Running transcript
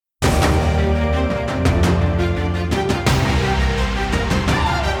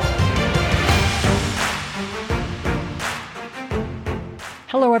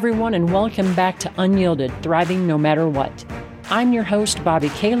Hello, everyone, and welcome back to Unyielded, Thriving No Matter What. I'm your host, Bobby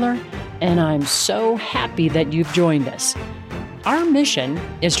Kaler, and I'm so happy that you've joined us. Our mission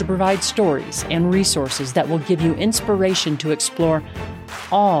is to provide stories and resources that will give you inspiration to explore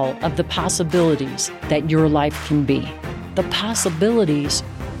all of the possibilities that your life can be. The possibilities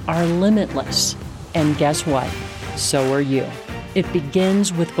are limitless. And guess what? So are you. It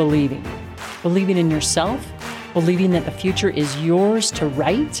begins with believing. Believing in yourself, believing that the future is yours to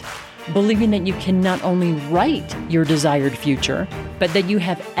write, believing that you can not only write your desired future, but that you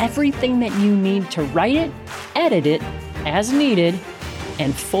have everything that you need to write it, edit it as needed,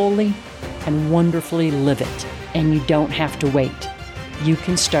 and fully and wonderfully live it. And you don't have to wait. You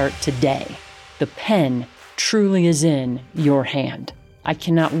can start today. The pen truly is in your hand. I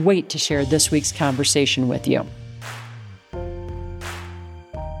cannot wait to share this week's conversation with you.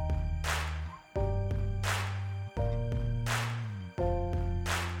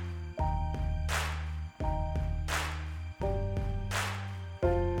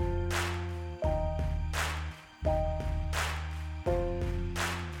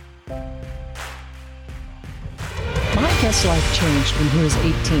 His life changed when he was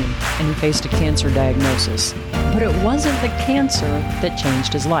 18 and he faced a cancer diagnosis. But it wasn't the cancer that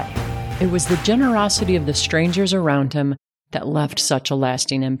changed his life. It was the generosity of the strangers around him that left such a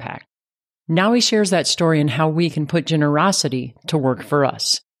lasting impact. Now he shares that story and how we can put generosity to work for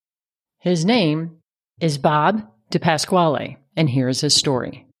us. His name is Bob DePasquale, and here's his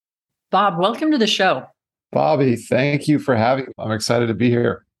story. Bob, welcome to the show. Bobby, thank you for having me. I'm excited to be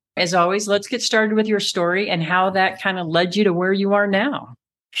here. As always, let's get started with your story and how that kind of led you to where you are now.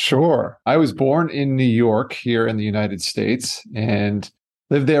 Sure. I was born in New York here in the United States and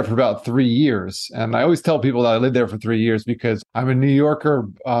lived there for about 3 years. And I always tell people that I lived there for 3 years because I'm a New Yorker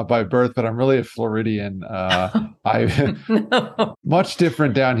by birth, but I'm really a Floridian. I'm much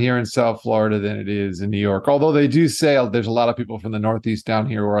different down here in South Florida than it is in New York. Although they do say there's a lot of people from the Northeast down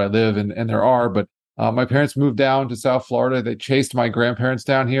here where I live, and there are, but my parents moved down to South Florida. They chased my grandparents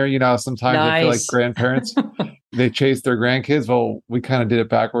down here. You know, sometimes I feel like grandparents, they chase their grandkids. Well, we kind of did it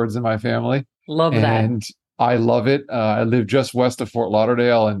backwards in my family. Love that. And I love it. I live just west of Fort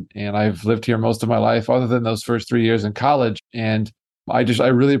Lauderdale, and I've lived here most of my life, other than those first 3 years in college. And I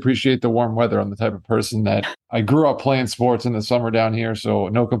really appreciate the warm weather. I'm the type of person that I grew up playing sports in the summer down here, so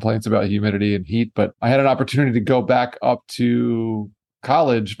no complaints about humidity and heat. But I had an opportunity to go back up to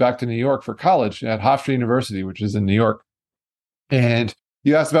college, back to New York for college at Hofstra University, which is in New York. And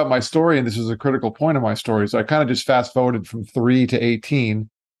you asked about my story, and this is a critical point of my story. So I kind of just fast forwarded from 3 to 18.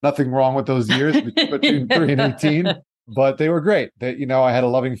 Nothing wrong with those years between 3 and 18, but they were great. That, you know, I had a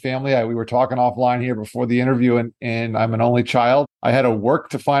loving family. We were talking offline here before the interview, and I'm an only child. I had to work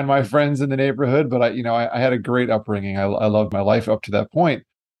to find my friends in the neighborhood, but I had a great upbringing. I loved my life up to that point.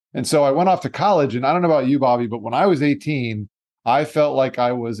 And so I went off to college, and I don't know about you, Bobby, but when I was 18, I felt like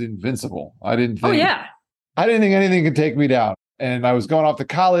I was invincible. I didn't think anything could take me down. And I was going off to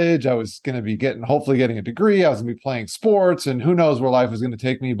college. I was going to be hopefully getting a degree. I was going to be playing sports, and who knows where life was going to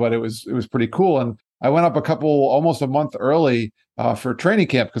take me, but it was pretty cool. And I went up almost a month early for training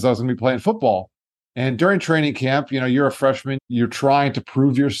camp because I was going to be playing football. And during training camp, you know, you're a freshman, you're trying to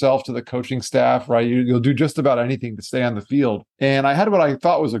prove yourself to the coaching staff, right? You'll do just about anything to stay on the field. And I had what I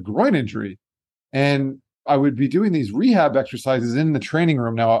thought was a groin injury. And I would be doing these rehab exercises in the training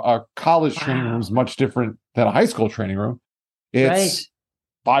room. Now, a college training room is much different than a high school training room. It's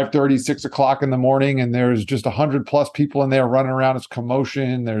 5:30, 6 o'clock in the morning, and there's just 100 plus people in there running around. It's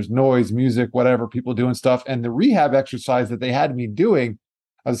commotion, there's noise, music, whatever, people doing stuff. And the rehab exercise that they had me doing,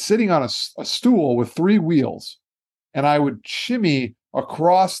 I was sitting on a stool with 3 wheels, and I would shimmy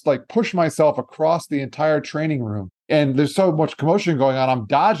across, like push myself across the entire training room. And there's so much commotion going on. I'm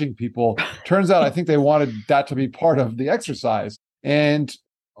dodging people. Turns out I think they wanted that to be part of the exercise. And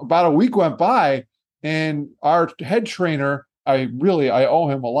about a week went by, and our head trainer, I owe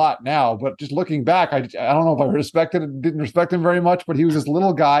him a lot now, but just looking back, I don't know if I didn't respect him very much, but he was this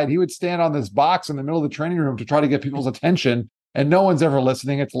little guy, and he would stand on this box in the middle of the training room to try to get people's attention. And no one's ever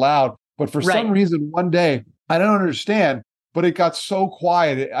listening. It's loud. But for some reason, one day, I don't understand, but it got so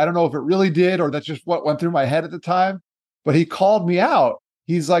quiet. I don't know if it really did, or that's just what went through my head at the time. But he called me out.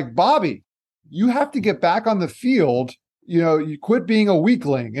 He's like, Bobby, you have to get back on the field. You know, you quit being a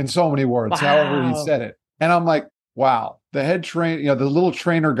weakling, in so many words, however he said it. And I'm like, wow, the head trainer, the little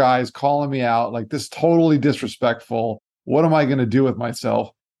trainer guy is calling me out like this, totally disrespectful. What am I going to do with myself?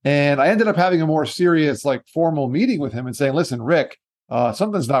 And I ended up having a more serious, like formal meeting with him and saying, listen, Rick,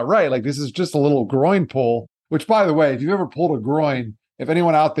 something's not right. Like, this is just a little groin pull, which, by the way, if you've ever pulled a groin, if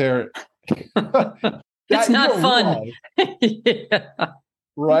anyone out there, it's not fun. Yeah.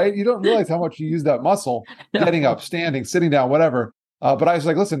 right? You don't realize how much you use that muscle, getting No. up, standing, sitting down, whatever. But I was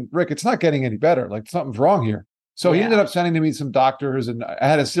like, listen, Rick, it's not getting any better. Like something's wrong here. So he ended Yeah. up sending to me some doctors, and I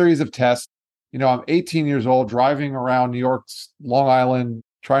had a series of tests. I'm 18 years old, driving around New York's Long Island,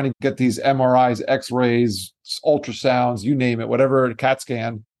 trying to get these MRIs, X-rays, ultrasounds, you name it, whatever, CAT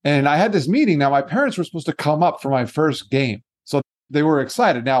scan. And I had this meeting. Now, my parents were supposed to come up for my first game. So they were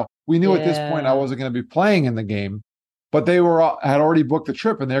excited. Now, we knew at this point I Yeah. wasn't going to be playing in the game, but they had already booked the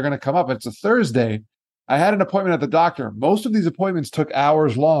trip and they're going to come up. It's a Thursday. I had an appointment at the doctor. Most of these appointments took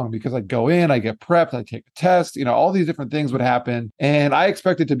hours long because I'd go in, I get prepped, I take a test, all these different things would happen. And I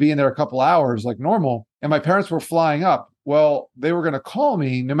expected to be in there a couple hours like normal. And my parents were flying up. Well, they were going to call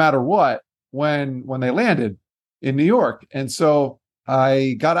me no matter what when they landed in New York. And so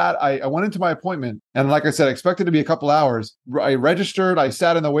I got out, I went into my appointment. And like I said, I expected to be a couple hours. I registered, I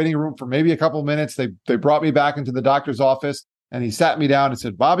sat in the waiting room for maybe a couple of minutes. They brought me back into the doctor's office and he sat me down and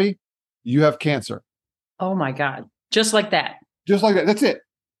said, Bobby, you have cancer. Oh my God. Just like that. Just like that. That's it.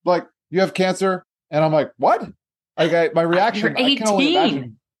 Like, you have cancer. And I'm like, what? My reaction, You're I can only 18.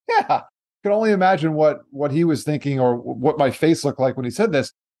 imagine. Yeah. I can only imagine what he was thinking or what my face looked like when he said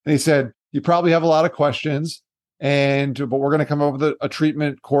this. And he said, you probably have a lot of questions but we're going to come up with a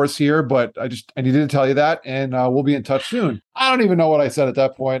treatment course here. But I needed to tell you that. And we'll be in touch soon. I don't even know what I said at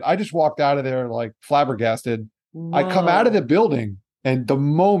that point. I just walked out of there like flabbergasted. Whoa. I come out of the building. And the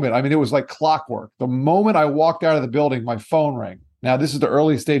moment, it was like clockwork. The moment I walked out of the building, my phone rang. Now, this is the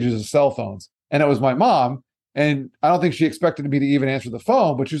early stages of cell phones. And it was my mom. And I don't think she expected me to even answer the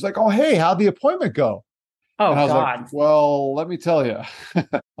phone, but she was like, oh, hey, how'd the appointment go? Oh, and I was God. like, well, let me tell you.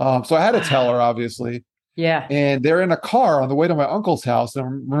 So I had to tell her, obviously. Yeah. And they're in a car on the way to my uncle's house.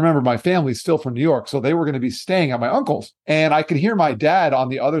 And remember, my family's still from New York. So they were going to be staying at my uncle's. And I could hear my dad on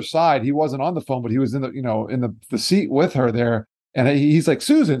the other side. He wasn't on the phone, but he was in the seat with her there. And he's like,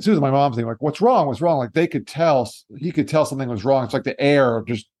 Susan, my mom's thinking, like, what's wrong? What's wrong? Like he could tell something was wrong. It's like the air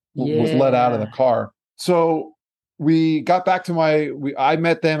just was let out of the car. So we got back to I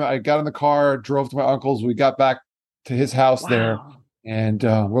met them. I got in the car, drove to my uncle's. We got back to his house there. And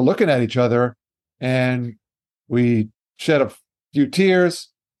we're looking at each other and we shed a few tears,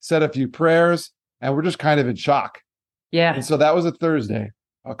 said a few prayers, and we're just kind of in shock. Yeah. And so that was a Thursday.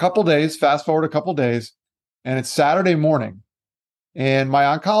 Fast forward a couple days, and it's Saturday morning. And my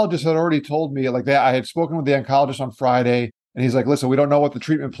oncologist had already told me I had spoken with the oncologist on Friday, and he's like, listen, we don't know what the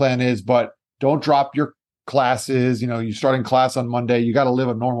treatment plan is, but don't drop your classes. You're starting class on Monday. You got to live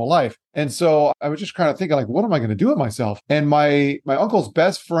a normal life. And so I was just kind of thinking, like, what am I going to do with myself? And my uncle's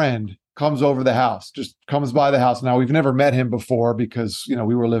best friend comes over the house, just comes by the house. Now, we've never met him before because,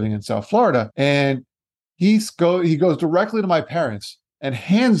 we were living in South Florida. And he goes directly to my parents and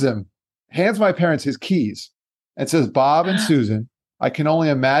hands my parents his keys and says, Bob and Susan, I can only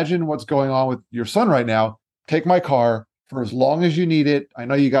imagine what's going on with your son right now. Take my car for as long as you need it. I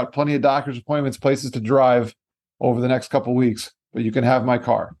know you got plenty of doctor's appointments, places to drive over the next couple of weeks, but you can have my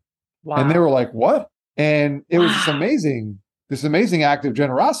car. Wow. And they were like, what? And it was this amazing act of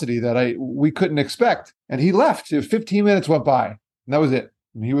generosity that we couldn't expect. And he left. 15 minutes went by and that was it.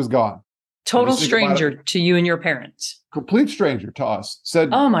 And he was gone. Total stranger to you and your parents. Complete stranger to us. Said,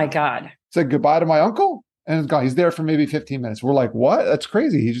 oh my God. Said goodbye to my uncle. And it's gone. He's there for maybe 15 minutes. We're like, what? That's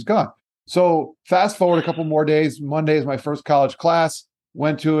crazy. He's just gone. So fast forward a couple more days. Monday is my first college class.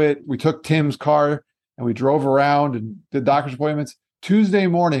 Went to it. We took Tim's car and we drove around and did doctor's appointments. Tuesday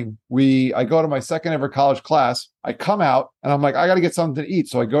morning, I go to my second ever college class. I come out and I'm like, I got to get something to eat.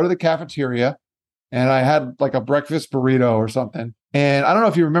 So I go to the cafeteria and I had like a breakfast burrito or something. And I don't know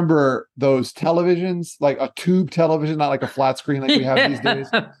if you remember those televisions, like a tube television, not like a flat screen like we have these days.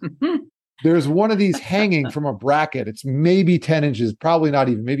 There's one of these hanging from a bracket. It's maybe 10 inches, probably not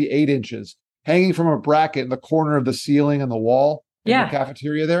even, maybe 8 inches, hanging from a bracket in the corner of the ceiling and the wall in the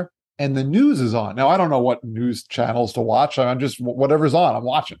cafeteria there. And the news is on. Now, I don't know what news channels to watch. I'm just, whatever's on, I'm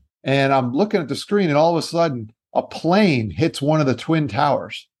watching. And I'm looking at the screen and all of a sudden, a plane hits one of the Twin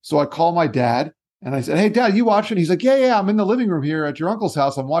Towers. So I call my dad and I said, hey, Dad, you watching? He's like, yeah, I'm in the living room here at your uncle's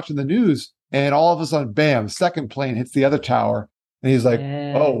house. I'm watching the news. And all of a sudden, bam, second plane hits the other tower. And he's like,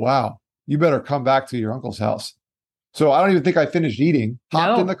 oh, wow. You better come back to your uncle's house. So I don't even think I finished eating,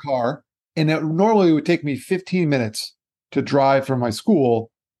 hopped in the car, and it normally would take me 15 minutes to drive from my school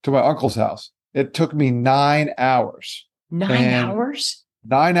to my uncle's house. It took me 9 hours. 9 hours?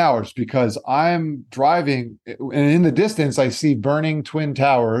 9 hours because I'm driving and in the distance, I see burning Twin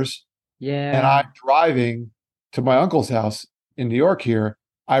Towers. Yeah. And I'm driving to my uncle's house in New York here.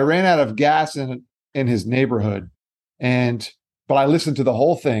 I ran out of gas in his neighborhood. But I listened to the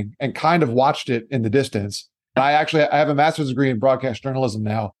whole thing and kind of watched it in the distance. I have a master's degree in broadcast journalism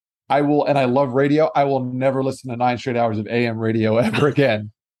now. And I love radio. I will never listen to 9 straight hours of AM radio ever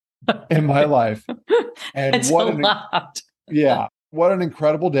again in my life. And It's a lot. yeah, what an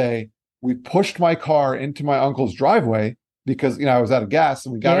incredible day. We pushed my car into my uncle's driveway because, I was out of gas,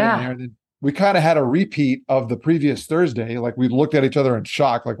 and we got in there, and then we kind of had a repeat of the previous Thursday. Like, we looked at each other in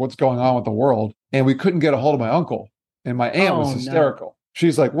shock, like, what's going on with the world? And we couldn't get a hold of my uncle. And my aunt was hysterical. No.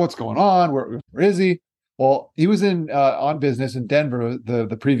 She's like, what's going on? Where is he? Well, he was on business in Denver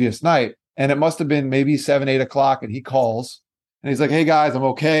the previous night, and it must have been maybe 7, 8 o'clock. And he calls, and he's like, hey guys, I'm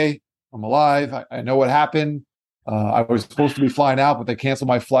okay. I'm alive. I know what happened. I was supposed to be flying out, but they canceled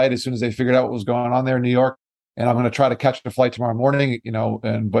my flight as soon as they figured out what was going on there in New York. And I'm going to try to catch the flight tomorrow morning,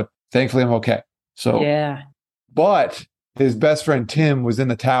 but thankfully I'm okay. So, yeah. But his best friend, Tim, was in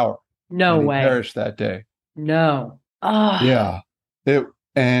the tower. No way. He perished that day. No. Oh. Yeah.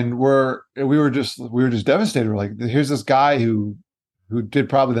 And we were just devastated. We're like, here's this guy who did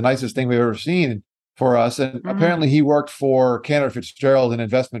probably the nicest thing we've ever seen for us. And apparently he worked for Cantor Fitzgerald, an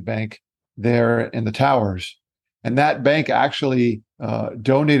investment bank there in the towers. And that bank actually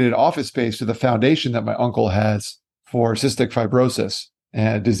donated office space to the foundation that my uncle has for cystic fibrosis,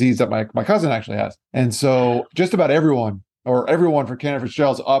 and a disease that my cousin actually has. And so just about everyone for Cantor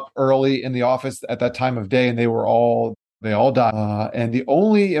Fitzgerald's up early in the office at that time of day, and they all died. And the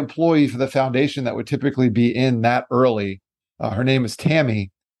only employee for the foundation that would typically be in that early, her name is Tammy.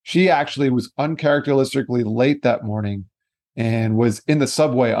 She actually was uncharacteristically late that morning and was in the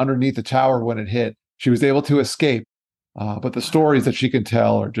subway underneath the tower when it hit. She was able to escape, but the stories that she can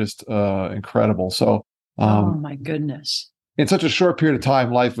tell are just incredible. So, oh my goodness! In such a short period of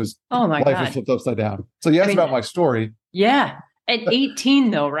time, life was flipped upside down. So you asked about my story. Yeah, at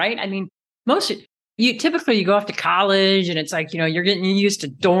 18 though, right? I mean, you go off to college, and it's like you're getting used to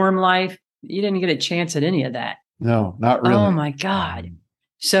dorm life. You didn't get a chance at any of that. No, not really. Oh my God!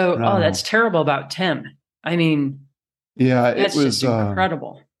 So, that's terrible about Tim. I mean, yeah, it was just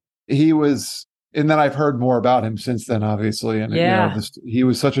incredible. He was. And then I've heard more about him since then, obviously. And he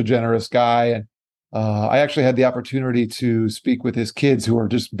was such a generous guy. And I actually had the opportunity to speak with his kids, who were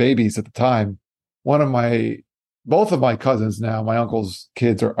just babies at the time. Both of my cousins now, my uncle's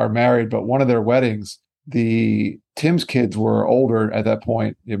kids are married, but one of their weddings, Tim's kids were older at that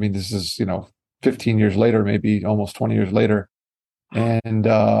point. I mean, this is, 15 years later, maybe almost 20 years later. And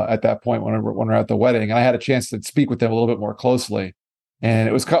at that point, when we're at the wedding, I had a chance to speak with them a little bit more closely. And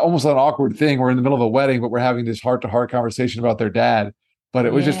it was almost an awkward thing. We're in the middle of a wedding, but we're having this heart-to-heart conversation about their dad. But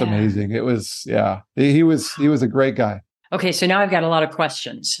it was just amazing. It was, he was a great guy. Okay, so now I've got a lot of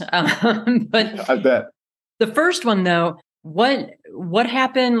questions. But I bet. The first one, though, what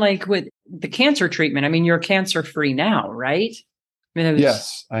happened like with the cancer treatment? I mean, you're cancer-free now, right?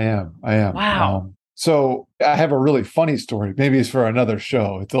 Yes, I am. Wow. So I have a really funny story. Maybe it's for another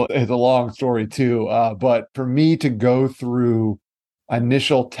show. It's a long story too. But for me to go through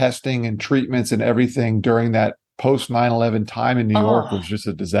initial testing and treatments and everything during that post 9/11 time in New York was just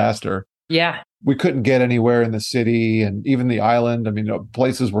a disaster. Yeah. We couldn't get anywhere in the city and even the island. I mean,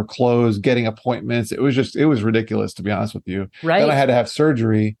 places were closed, getting appointments. It was ridiculous, to be honest with you. Right. Then I had to have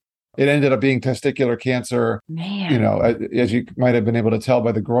surgery. It ended up being testicular cancer. Man. As you might have been able to tell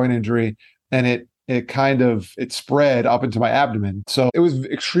by the groin injury. And it spread up into my abdomen. So it was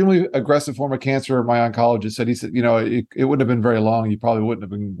extremely aggressive form of cancer. My oncologist said, it wouldn't have been very long. You probably wouldn't have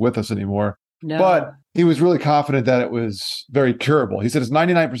been with us anymore. No. But he was really confident that it was very curable. He said it's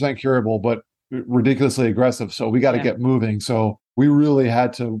 99% curable, but ridiculously aggressive. So we got to get moving. So we really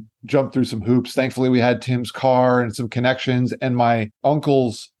had to jump through some hoops. Thankfully, we had Tim's car and some connections, and my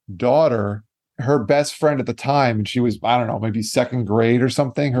uncle's daughter, her best friend at the time, and she was, I don't know, maybe second grade or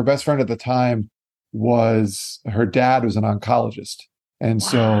something. Her best friend at the time her dad was an oncologist. And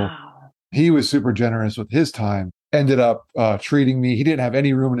so he was super generous with his time, ended up treating me. He didn't have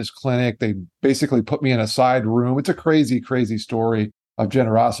any room in his clinic. They basically put me in a side room. It's a crazy, crazy story of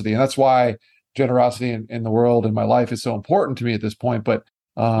generosity. And that's why generosity in the world and my life is so important to me at this point. But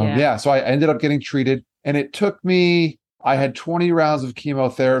so I ended up getting treated, and it took me, I had 20 rounds of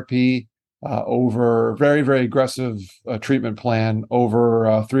chemotherapy over very, very aggressive treatment plan over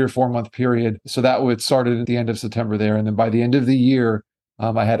a 3 or 4 month period. So that started at the end of September there. And then by the end of the year,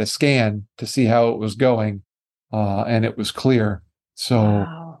 I had a scan to see how it was going, and it was clear. So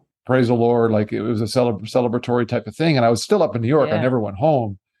praise the Lord, like it was a celebratory type of thing. And I was still up in New York. I never went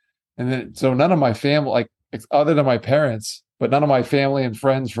home. And then, so none of my family, like other than my parents, but none of my family and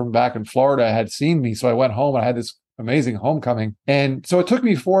friends from back in Florida had seen me. So I went home and I had this amazing homecoming. And so it took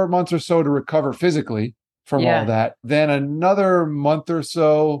me 4 months or so to recover physically from all that. Then another month or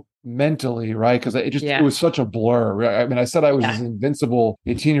so mentally, right? Because it Yeah. was such a blur. Right? I mean, I said I was this Yeah. invincible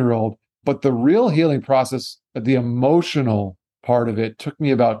 18-year-old, but the real healing process, the emotional part of it, took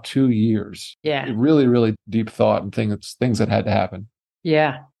me about 2 years. Yeah. Really, really deep thought and things that had to happen.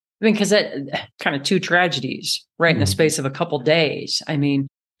 Yeah. I mean, because that kind of two tragedies right in the Mhm. space of a couple days. I mean,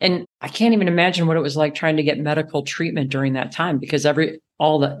 and I can't even imagine what it was like trying to get medical treatment during that time because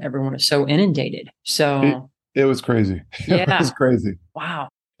everyone is so inundated. It So it was crazy. It was yeah. crazy. Wow.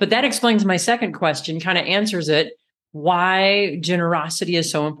 But that explains my second question, kind of answers it, why generosity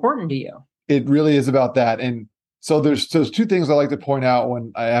is so important to you. It really is about that. And so there's two things I like to point out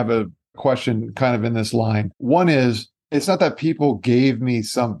when I have a question kind of in this line. One is it's not that people gave me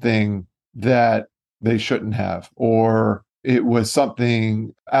something that they shouldn't have, or it was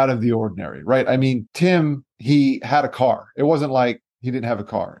something out of the ordinary, right? I mean, Tim, he had a car. It wasn't like he didn't have a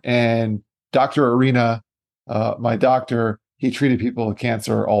car. And Dr. Arena, my doctor, he treated people with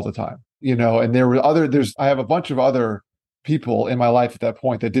cancer all the time, and I have a bunch of other people in my life at that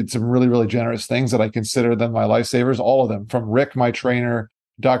point that did some really, really generous things that I consider them my lifesavers, all of them, from Rick, my trainer,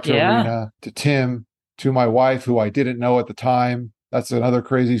 Dr. Yeah. Arena, to Tim, to my wife, who I didn't know at the time. That's another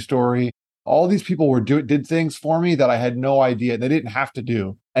crazy story. All these people did things for me that I had no idea they didn't have to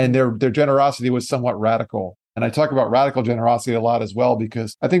do. And their generosity was somewhat radical. And I talk about radical generosity a lot as well,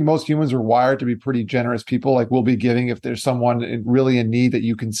 because I think most humans are wired to be pretty generous people. Like, we'll be giving if there's someone really in need that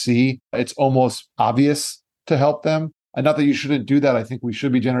you can see. It's almost obvious to help them. And not that you shouldn't do that. I think we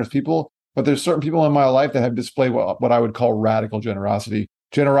should be generous people. But there's certain people in my life that have displayed what I would call radical generosity.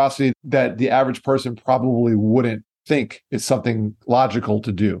 Generosity that the average person probably wouldn't think is something logical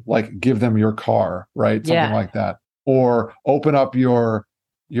to do, like give them your car, right? Something Yeah. like that. Or open up your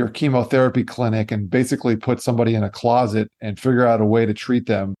chemotherapy clinic and basically put somebody in a closet and figure out a way to treat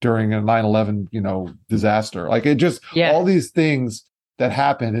them during a 9/11, disaster. Like, it just, Yeah. all these things that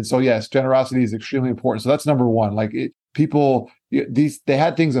happen. And so, yes, generosity is extremely important. So that's number one. Like, they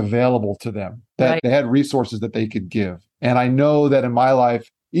had things available to them, that Right. they had resources that they could give. And I know that in my life,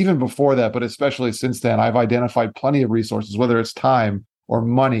 even before that, but especially since then, I've identified plenty of resources, whether it's time or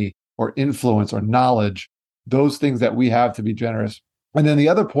money or influence or knowledge, those things that we have to be generous. And then the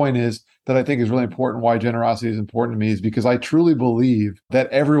other point is that I think is really important, why generosity is important to me, is because I truly believe that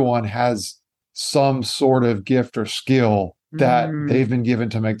everyone has some sort of gift or skill that they've been given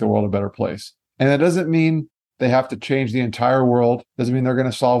to make the world a better place. And that doesn't mean they have to change the entire world. Doesn't mean they're going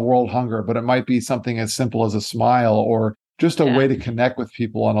to solve world hunger, but it might be something as simple as a smile or just a way to connect with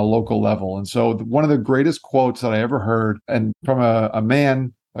people on a local level. And so one of the greatest quotes that I ever heard, and from a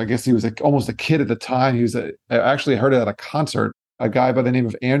man, I guess he was almost a kid at the time. I actually heard it at a concert. A guy by the name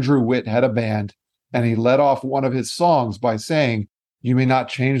of Andrew Witt had a band, and he led off one of his songs by saying, "You may not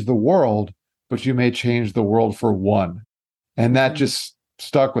change the world, but you may change the world for one." And that just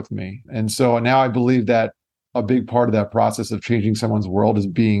stuck with me. And so now I believe that a big part of that process of changing someone's world is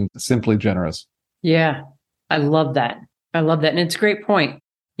being simply generous. Yeah. I love that. I love that. And it's a great point,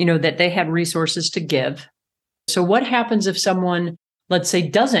 that they had resources to give. So what happens if someone, let's say,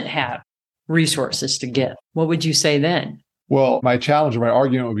 doesn't have resources to give? What would you say then? Well, my challenge or my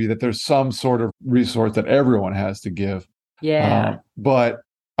argument would be that there's some sort of resource that everyone has to give. Yeah. But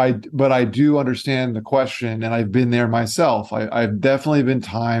I do understand the question, and I've been there myself. I've definitely been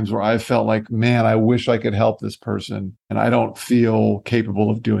times where I felt like, man, I wish I could help this person, and I don't feel capable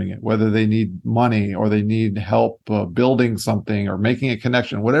of doing it, whether they need money or they need help building something or making a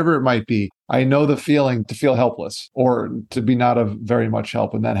connection, whatever it might be. I know the feeling to feel helpless or to be not of very much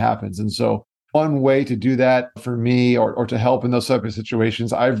help when that happens. And so one way to do that for me, or to help in those type of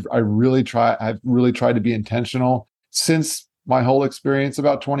situations, I've really tried to be intentional since my whole experience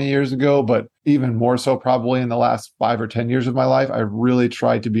about 20 years ago, but even more so probably in the last 5 or 10 years of my life. I've really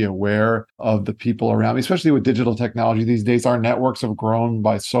tried to be aware of the people around me, especially with digital technology these days. Our networks have grown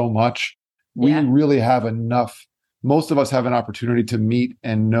by so much. We really have enough. Most of us have an opportunity to meet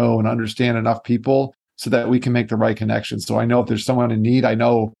and know and understand enough people so that we can make the right connections. So I know if there's someone in need, I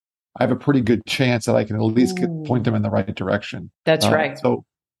know I have a pretty good chance that I can at least point them in the right direction. That's right. So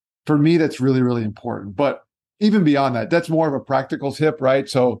for me, that's really, really important. But even beyond that, that's more of a practical tip, right?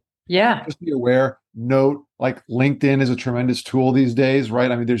 So just be aware, note, like LinkedIn is a tremendous tool these days, right?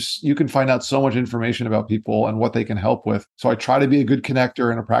 I mean, you can find out so much information about people and what they can help with. So I try to be a good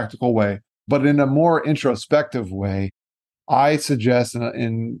connector in a practical way, but in a more introspective way, I suggest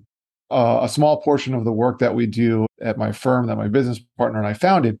in a small portion of the work that we do at my firm that my business partner and I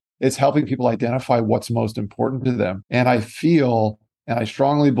founded, it's helping people identify what's most important to them. And I feel, and I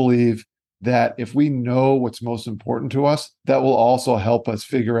strongly believe, that if we know what's most important to us, that will also help us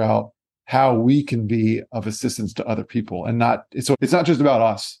figure out how we can be of assistance to other people and not, so it's not just about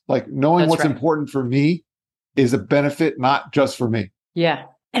us. Like knowing what's important for me is a benefit, not just for me. Yeah.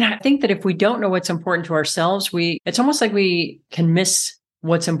 And I think that if we don't know what's important to ourselves, it's almost like we can miss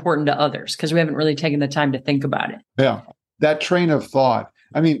what's important to others because we haven't really taken the time to think about it. Yeah. That train of thought.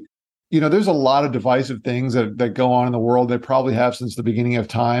 I mean, there's a lot of divisive things that go on in the world. They probably have since the beginning of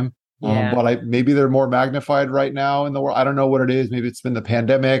time. Yeah. But maybe they're more magnified right now in the world. I don't know what it is. Maybe it's been the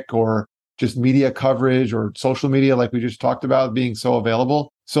pandemic or just media coverage or social media, like we just talked about, being so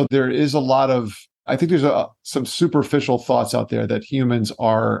available. So there is a lot of, I think there's some superficial thoughts out there that humans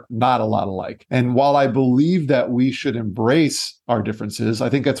are not a lot alike. And while I believe that we should embrace our differences, I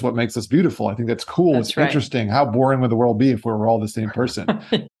think that's what makes us beautiful. I think that's cool. It's interesting. How boring would the world be if we were all the same person?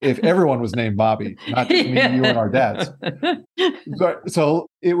 If everyone was named Bobby, not just me, you, and our dads. So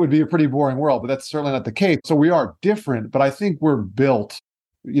it would be a pretty boring world, but that's certainly not the case. So we are different, but I think we're built,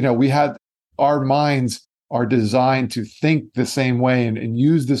 our minds are designed to think the same way and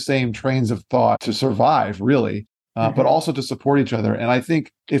use the same trains of thought to survive, really, but also to support each other. And I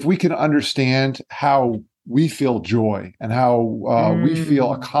think if we can understand how we feel joy and how we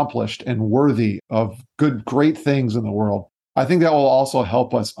feel accomplished and worthy of great things in the world, I think that will also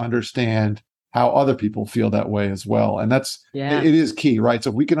help us understand how other people feel that way as well. And it is key, right?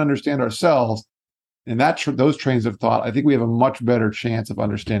 So if we can understand ourselves and those trains of thought, I think we have a much better chance of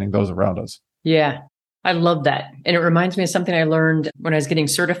understanding those around us. Yeah. I love that. And it reminds me of something I learned when I was getting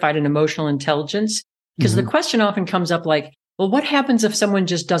certified in emotional intelligence, because the question often comes up like, well, what happens if someone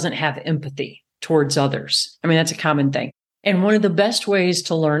just doesn't have empathy towards others? I mean, that's a common thing. And one of the best ways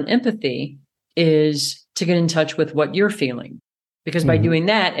to learn empathy is to get in touch with what you're feeling, because by doing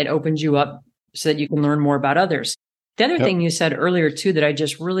that, it opens you up so that you can learn more about others. The other thing you said earlier, too, that I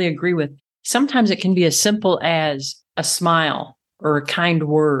just really agree with, sometimes it can be as simple as a smile or a kind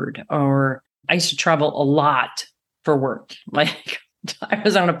word, or I used to travel a lot for work. Like I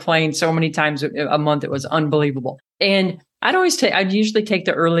was on a plane so many times a month. It was unbelievable. And I'd usually take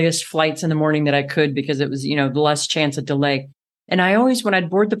the earliest flights in the morning that I could because it was, the less chance of delay. And when I'd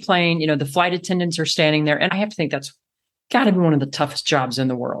board the plane, the flight attendants are standing there. And I have to think that's got to be one of the toughest jobs in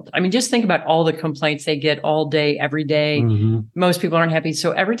the world. I mean, just think about all the complaints they get all day, every day. Most people aren't happy.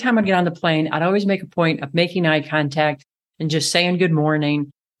 So every time I'd get on the plane, I'd always make a point of making eye contact and just saying good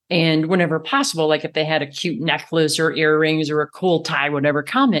morning. And whenever possible, like if they had a cute necklace or earrings or a cool tie, whatever,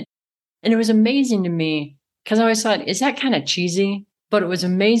 comment. And it was amazing to me because I always thought, is that kind of cheesy? But it was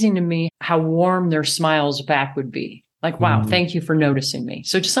amazing to me how warm their smiles back would be. Like, wow, thank you for noticing me.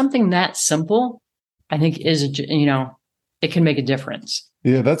 So just something that simple, I think it can make a difference.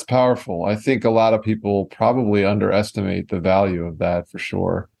 Yeah, that's powerful. I think a lot of people probably underestimate the value of that for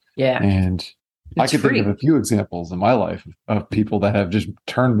sure. Yeah. And I could think of a few examples in my life of people that have just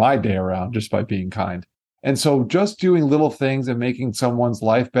turned my day around just by being kind. And so just doing little things and making someone's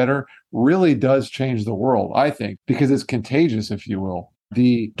life better really does change the world, I think, because it's contagious, if you will.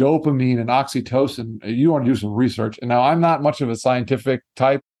 The dopamine and oxytocin, you want to do some research. And now I'm not much of a scientific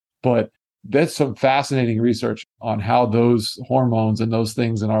type, but that's some fascinating research on how those hormones and those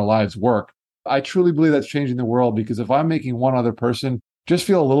things in our lives work. I truly believe that's changing the world because if I'm making one other person just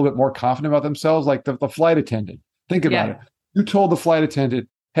feel a little bit more confident about themselves, like the flight attendant. Think about it. You told the flight attendant,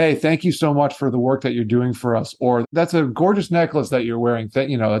 hey, thank you so much for the work that you're doing for us. Or that's a gorgeous necklace that you're wearing.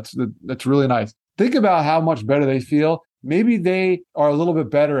 That's really nice. Think about how much better they feel. Maybe they are a little bit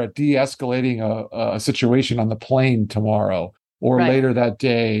better at de-escalating a situation on the plane tomorrow or later that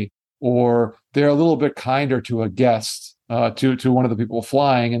day, or they're a little bit kinder to a guest. To one of the people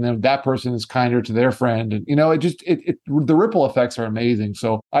flying, and then that person is kinder to their friend, and the ripple effects are amazing.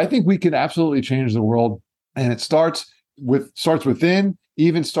 So I think we can absolutely change the world, and it starts within,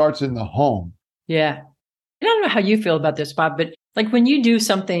 even starts in the home. Yeah, and I don't know how you feel about this, Bob, but like when you do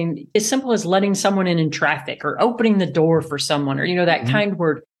something as simple as letting someone in traffic, or opening the door for someone, or that kind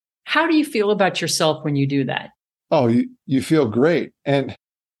word, how do you feel about yourself when you do that? Oh, you feel great, and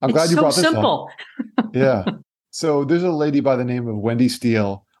I'm glad you brought this up. Simple. Yeah. So there's a lady by the name of Wendy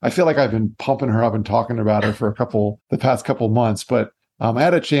Steele. I feel like I've been pumping her up and talking about her for the past couple months, but I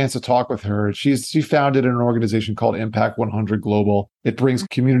had a chance to talk with her. She founded an organization called Impact 100 Global. It brings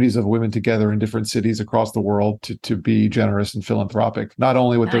communities of women together in different cities across the world to be generous and philanthropic, not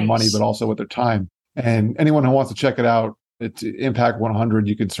only with their money, but also with their time. And anyone who wants to check it out, it's Impact 100.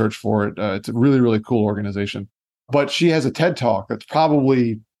 You can search for it. It's a really, really cool organization. But she has a TED Talk that's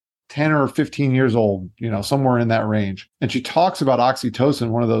probably 10 or 15 years old, somewhere in that range. And she talks about oxytocin,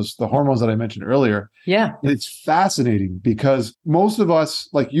 one of the hormones that I mentioned earlier. Yeah. And it's fascinating because most of us,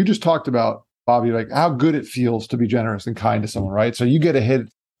 like you just talked about, Bobby, like how good it feels to be generous and kind to someone, right? So you get a hit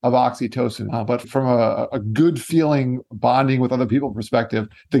of oxytocin. But from a good feeling bonding with other people perspective,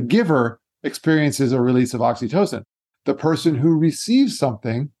 the giver experiences a release of oxytocin. The person who receives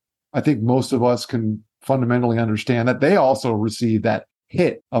something, I think most of us can fundamentally understand that they also receive that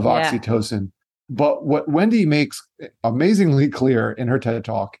hit of oxytocin. But what Wendy makes amazingly clear in her TED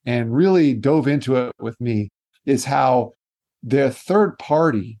Talk and really dove into it with me is how their third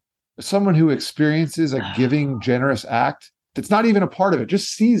party, someone who experiences a giving, generous act that's not even a part of it,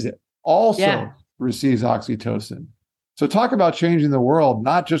 just sees it, also receives oxytocin. So talk about changing the world,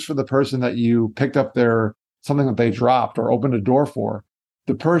 not just for the person that you picked up something that they dropped or opened a door for,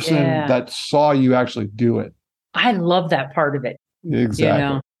 the person that saw you actually do it. I love that part of it.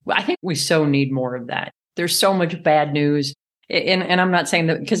 Exactly. I think we so need more of that. There's so much bad news. And I'm not saying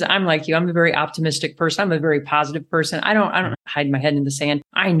that because I'm like you, I'm a very optimistic person. I'm a very positive person. I don't hide my head in the sand.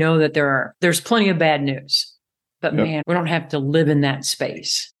 I know that there's plenty of bad news, but man, we don't have to live in that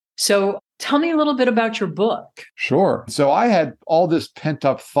space. So tell me a little bit about your book. Sure. So I had all this pent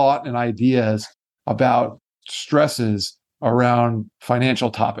up thought and ideas about stresses around financial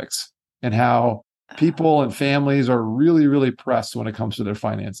topics and how people and families are really, really pressed when it comes to their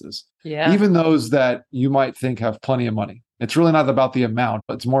finances. Yeah. Even those that you might think have plenty of money. It's really not about the amount,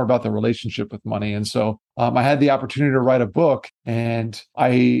 but it's more about the relationship with money. And so I had the opportunity to write a book, and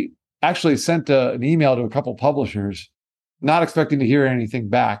I actually sent an email to a couple publishers, not expecting to hear anything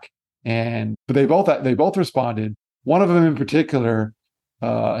back. But they both responded. One of them in particular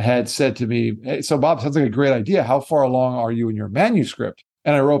had said to me, "Hey, so Bob, sounds like a great idea. How far along are you in your manuscript?"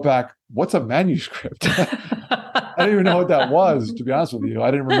 And I wrote back, "What's a manuscript?" I didn't even know what that was, to be honest with you.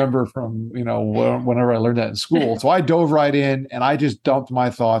 I didn't remember from, whenever I learned that in school. So I dove right in and I just dumped my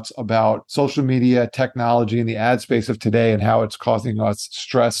thoughts about social media, technology, and the ad space of today and how it's causing us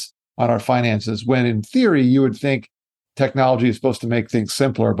stress on our finances. When in theory, you would think technology is supposed to make things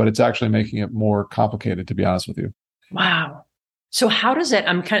simpler, but it's actually making it more complicated, to be honest with you. Wow. So how does it,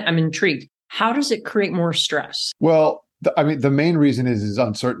 I'm intrigued. How does it create more stress? Well, the main reason is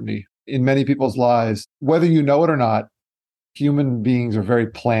uncertainty. In many people's lives, whether you know it or not, human beings are very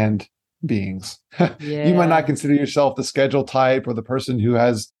planned beings. You might not consider yourself the schedule type or the person who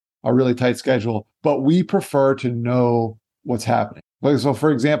has a really tight schedule, but we prefer to know what's happening. Like, so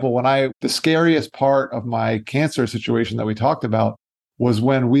for example, the scariest part of my cancer situation that we talked about was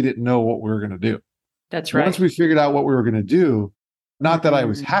when we didn't know what we were going to do. That's right. Once we figured out what we were going to do, not that I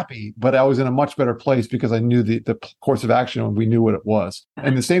was happy, but I was in a much better place because I knew the course of action and we knew what it was.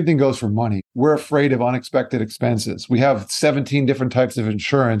 And the same thing goes for money. We're afraid of unexpected expenses. We have 17 different types of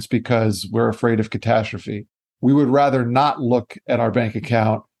insurance because we're afraid of catastrophe. We would rather not look at our bank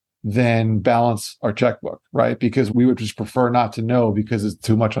account than balance our checkbook, right? Because we would just prefer not to know because it's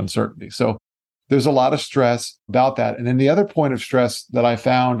too much uncertainty. So there's a lot of stress about that. And then the other point of stress that I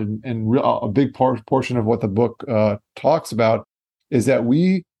found, and a big portion of what the book talks about, is that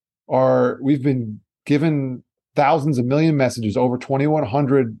we've been given thousands of million messages, over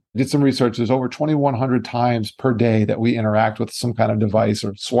 2,100, did some research, there's over 2,100 times per day that we interact with some kind of device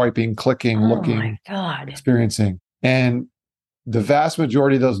or swiping, clicking, looking, experiencing. And the vast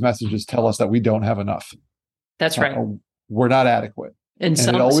majority of those messages tell us that we don't have enough. That's right. We're not adequate.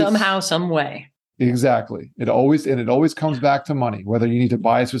 Somehow, some way. Exactly. It always comes back to money, whether you need to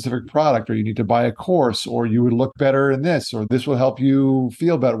buy a specific product or you need to buy a course or you would look better in this or this will help you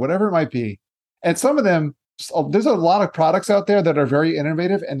feel better, whatever it might be. And some of them, there's a lot of products out there that are very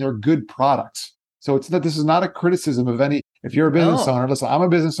innovative and they're good products. So this is not a criticism of any, if you're a business owner, listen, I'm a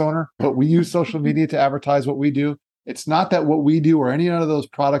business owner, but we use social media to advertise what we do. It's not that what we do or any of those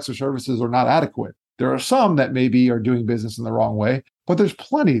products or services are not adequate. There are some that maybe are doing business in the wrong way, but there's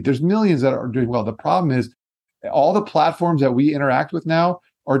millions that are doing well. The problem is all the platforms that we interact with now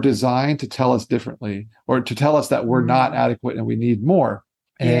are designed to tell us differently or to tell us that we're not adequate and we need more.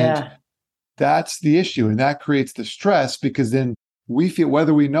 And that's the issue. And that creates the stress because then we feel,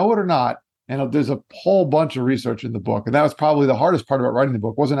 whether we know it or not, and there's a whole bunch of research in the book. And that was probably the hardest part about writing the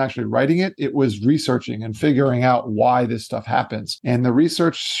book. It wasn't actually writing it. It was researching and figuring out why this stuff happens. And the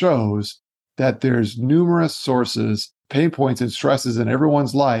research shows that there's numerous sources, pain points and stresses in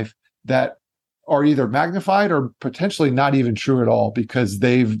everyone's life that are either magnified or potentially not even true at all because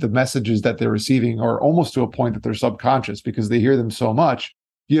the messages that they're receiving are almost to a point that they're subconscious because they hear them so much.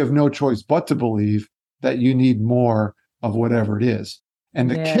 You have no choice but to believe that you need more of whatever it is. And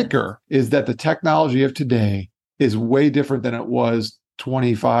the kicker is that the technology of today is way different than it was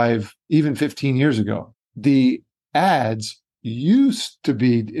 25, even 15 years ago. The ads used to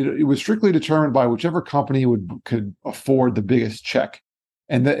be, it was strictly determined by whichever company could afford the biggest check.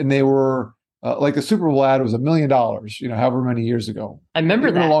 And they were like the Super Bowl ad was $1 million, however many years ago. I remember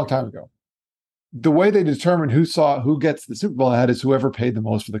Even that. a long time ago. The way they determine who gets the Super Bowl ad is whoever paid the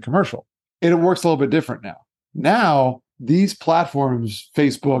most for the commercial. It works a little bit different now. Now, these platforms,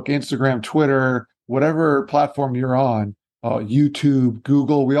 Facebook, Instagram, Twitter, whatever platform you're on, YouTube,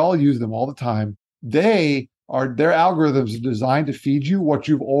 Google, we all use them all the time. Their algorithms are designed to feed you what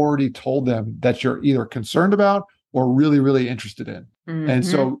you've already told them that you're either concerned about or really, really interested in. Mm-hmm. And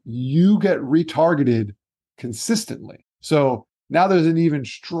so you get retargeted consistently. So now there's an even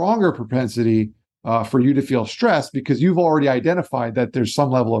stronger propensity for you to feel stressed because you've already identified that there's some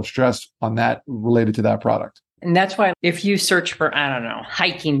level of stress on that related to that product. And that's why if you search for, I don't know,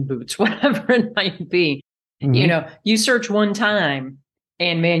 hiking boots, whatever it might be, you search one time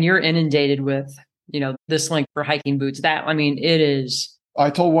and man, you're inundated with, this link for hiking boots. It is.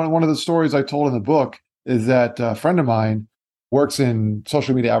 I told one of the stories I told in the book is that a friend of mine works in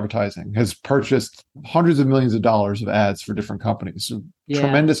social media advertising, has purchased hundreds of millions of dollars of ads for different companies. So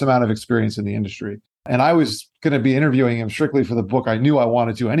tremendous amount of experience in the industry. And I was going to be interviewing him strictly for the book. I knew I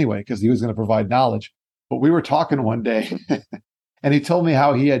wanted to anyway, because he was going to provide knowledge. But we were talking one day and he told me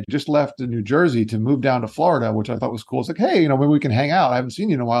how he had just left New Jersey to move down to Florida, which I thought was cool. It's like, hey, maybe we can hang out. I haven't seen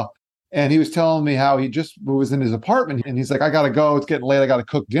you in a while. And he was telling me how he just was in his apartment and he's like, I got to go. It's getting late. I got to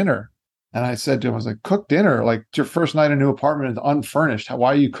cook dinner. And I said to him, I was like, cook dinner? Like, it's your first night in a new apartment. It's unfurnished.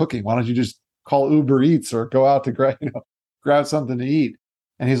 Why are you cooking? Why don't you just call Uber Eats or go out to grab something to eat?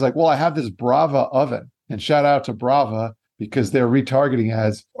 And he's like, well, I have this Brava oven. And shout out to Brava, because their retargeting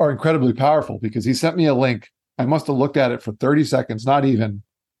ads are incredibly powerful, because he sent me a link. I must have looked at it for 30 seconds, not even,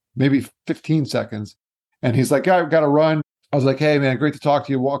 maybe 15 seconds. And he's like, yeah, I've got to run. I was like, hey, man, great to talk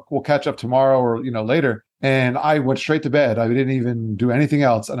to you. We'll catch up tomorrow or, later. And I went straight to bed. I didn't even do anything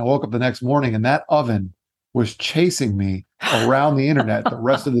else. And I woke up the next morning and that oven was chasing me around the internet the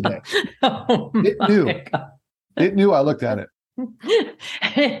rest of the day. It knew I looked at it.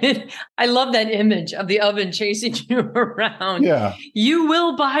 I love that image of the oven chasing you around. Yeah. You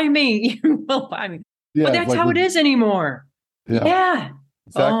will buy me. You will buy me. Yeah, but that's how it is anymore. Yeah.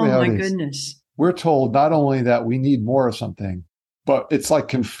 Exactly how it is. Oh my goodness. We're told not only that we need more of something, but it's like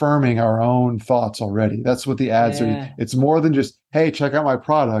confirming our own thoughts already. That's what the ads are. It's more than just, hey, check out my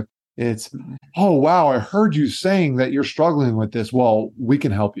product. It's, oh, wow, I heard you saying that you're struggling with this. Well, we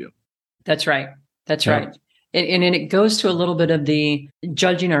can help you. That's right. That's right. And it goes to a little bit of the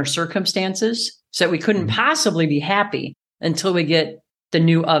judging our circumstances, so that we couldn't possibly be happy until we get the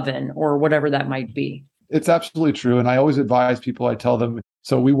new oven or whatever that might be. It's absolutely true. And I always advise people, I tell them,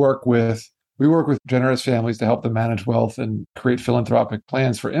 so we work with generous families to help them manage wealth and create philanthropic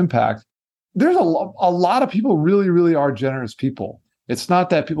plans for impact. There's a lot of people really, really are generous people. It's not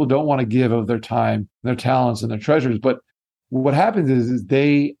that people don't want to give of their time, their talents, and their treasures, but what happens is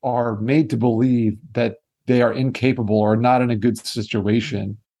they are made to believe that they are incapable or not in a good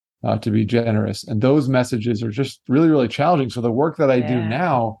situation to be generous. And those messages are just really, really challenging. So the work that I do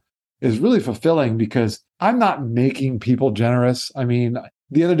now is really fulfilling because I'm not making people generous. I mean,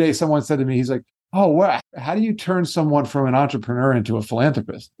 the other day, someone said to me, he's like, oh, how do you turn someone from an entrepreneur into a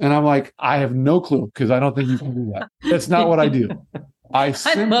philanthropist? And I'm like, I have no clue, because I don't think you can do that. That's not what I do. I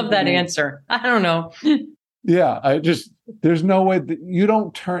love that answer. I don't know. Yeah, there's no way that you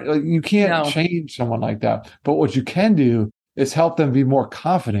don't turn, you can't change someone like that. But what you can do is help them be more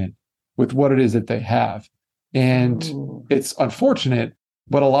confident with what it is that they have. And it's unfortunate,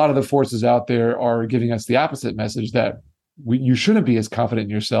 but a lot of the forces out there are giving us the opposite message, that you shouldn't be as confident in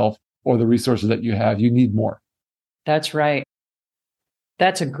yourself or the resources that you have. You need more. That's right.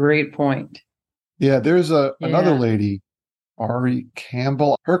 That's a great point. Yeah, there's another lady, Ari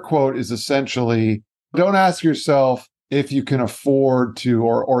Campbell. Her quote is essentially, don't ask yourself if you can afford to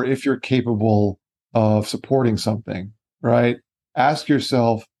or if you're capable of supporting something, right? Ask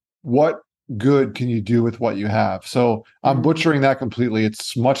yourself, what good can you do with what you have? So I'm butchering that completely.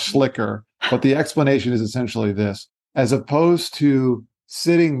 It's much slicker, but the explanation is essentially this. As opposed to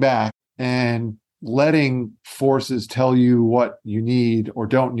sitting back and letting forces tell you what you need or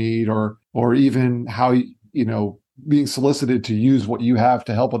don't need, or even how, being solicited to use what you have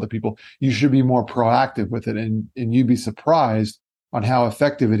to help other people, you should be more proactive with it. And you'd be surprised on how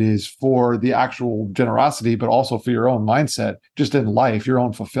effective it is for the actual generosity, but also for your own mindset, just in life, your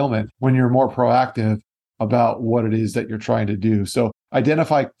own fulfillment, when you're more proactive about what it is that you're trying to do. So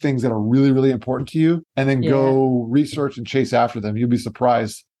identify things that are really, really important to you, and then go research and chase after them. You'll be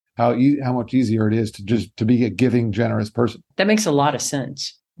surprised how much easier it is to be a giving, generous person. That makes a lot of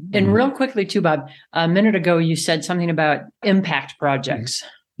sense. And real quickly too, Bob, a minute ago, you said something about impact projects.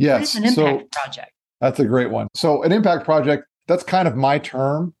 Yes. What is an impact project? That's a great one. So an impact project, that's kind of my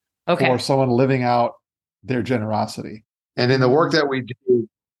term. Okay. or someone living out their generosity. And in the work that we do,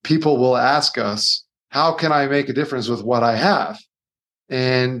 people will ask us, how can I make a difference with what I have?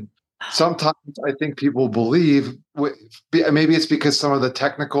 And sometimes I think people believe, maybe it's because some of the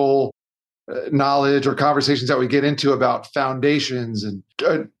technical knowledge or conversations that we get into about foundations and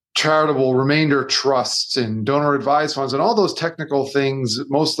charitable remainder trusts and donor advised funds and all those technical things,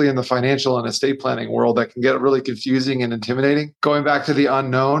 mostly in the financial and estate planning world, that can get really confusing and intimidating. Going back to the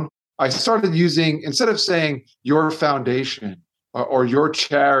unknown, I started using, instead of saying your foundation or your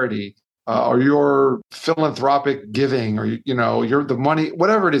charity or your philanthropic giving or, your the money,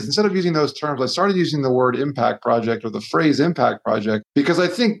 whatever it is, instead of using those terms, I started using the word impact project or the phrase impact project, because I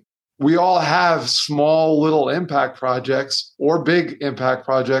think we all have small little impact projects or big impact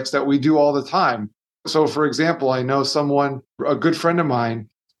projects that we do all the time. So, for example, I know someone, a good friend of mine,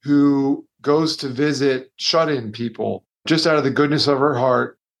 who goes to visit shut-in people just out of the goodness of her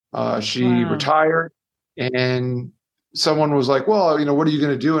heart. She retired, and someone was like, well, what are you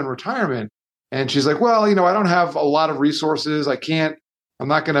going to do in retirement? And she's like, well, I don't have a lot of resources. I'm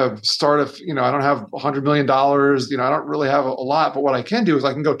not going to start I don't have $100 million. I don't really have a lot, but what I can do is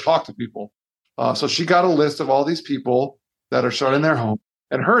I can go talk to people. So she got a list of all these people that are shut in their home,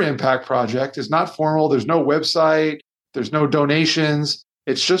 and her impact project is not formal. There's no website. There's no donations.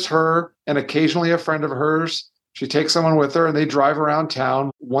 It's just her and occasionally a friend of hers. She takes someone with her and they drive around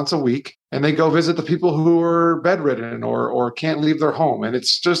town once a week and they go visit the people who are bedridden or can't leave their home. And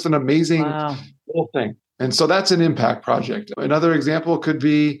it's just an amazing little thing. And so that's an impact project. Another example could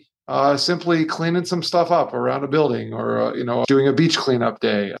be simply cleaning some stuff up around a building or, doing a beach cleanup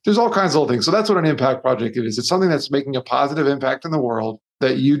day. There's all kinds of little things. So that's what an impact project is. It's something that's making a positive impact in the world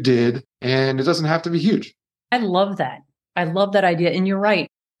that you did, and it doesn't have to be huge. I love that. I love that idea. And you're right.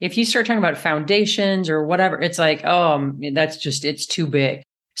 If you start talking about foundations or whatever, it's like, it's too big.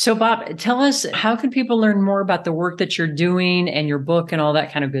 So Bob, tell us, how can people learn more about the work that you're doing and your book and all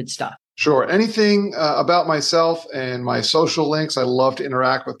that kind of good stuff? Sure. Anything about myself and my social links. I love to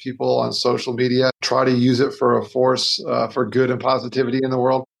interact with people on social media, try to use it for a force for good and positivity in the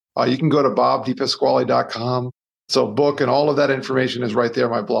world. You can go to bobdipasquale.com. So book and all of that information is right there,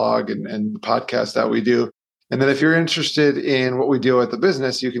 my blog and the podcast that we do. And then if you're interested in what we do at the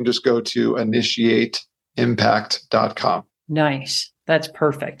business, you can just go to initiateimpact.com. Nice. That's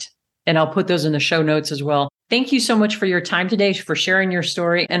perfect. And I'll put those in the show notes as well. Thank you so much for your time today, for sharing your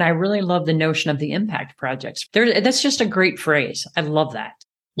story. And I really love the notion of the impact projects. That's just a great phrase. I love that.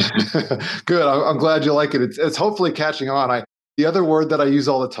 Good. I'm glad you like it. It's hopefully catching on. The other word that I use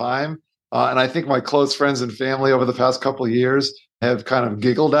all the time, and I think my close friends and family over the past couple of years have kind of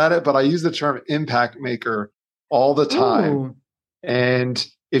giggled at it, but I use the term impact maker all the time. Ooh. And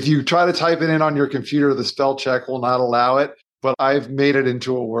if you try to type it in on your computer, the spell check will not allow it. But I've made it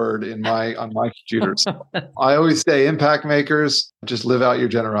into a word on my computers. I always say impact makers, just live out your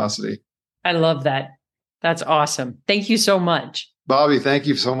generosity. I love that. That's awesome. Thank you so much. Bobby, thank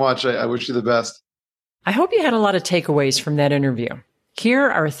you so much. I wish you the best. I hope you had a lot of takeaways from that interview. Here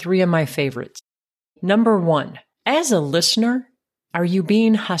are 3 of my favorites. Number 1, as a listener, are you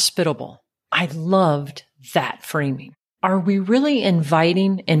being hospitable? I loved that framing. Are we really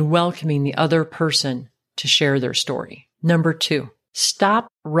inviting and welcoming the other person to share their story? Number 2, stop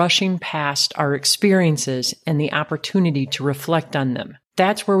rushing past our experiences and the opportunity to reflect on them.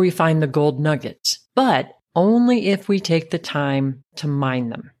 That's where we find the gold nuggets, but only if we take the time to mine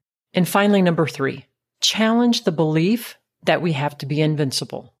them. And finally, number 3, challenge the belief that we have to be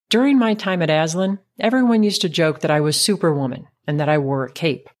invincible. During my time at Aslan, everyone used to joke that I was Superwoman and that I wore a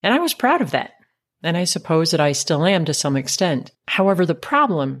cape. And I was proud of that. And I suppose that I still am to some extent. However, the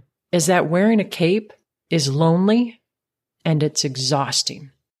problem is that wearing a cape is lonely and it's exhausting.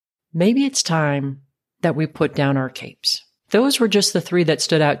 Maybe it's time that we put down our capes. Those were just the 3 that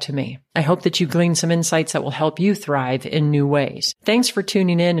stood out to me. I hope that you gleaned some insights that will help you thrive in new ways. Thanks for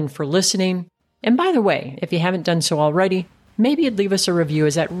tuning in and for listening. And by the way, if you haven't done so already, maybe you'd leave us a review,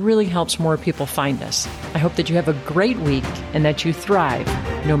 as that really helps more people find us. I hope that you have a great week and that you thrive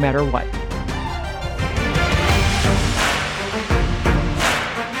no matter what.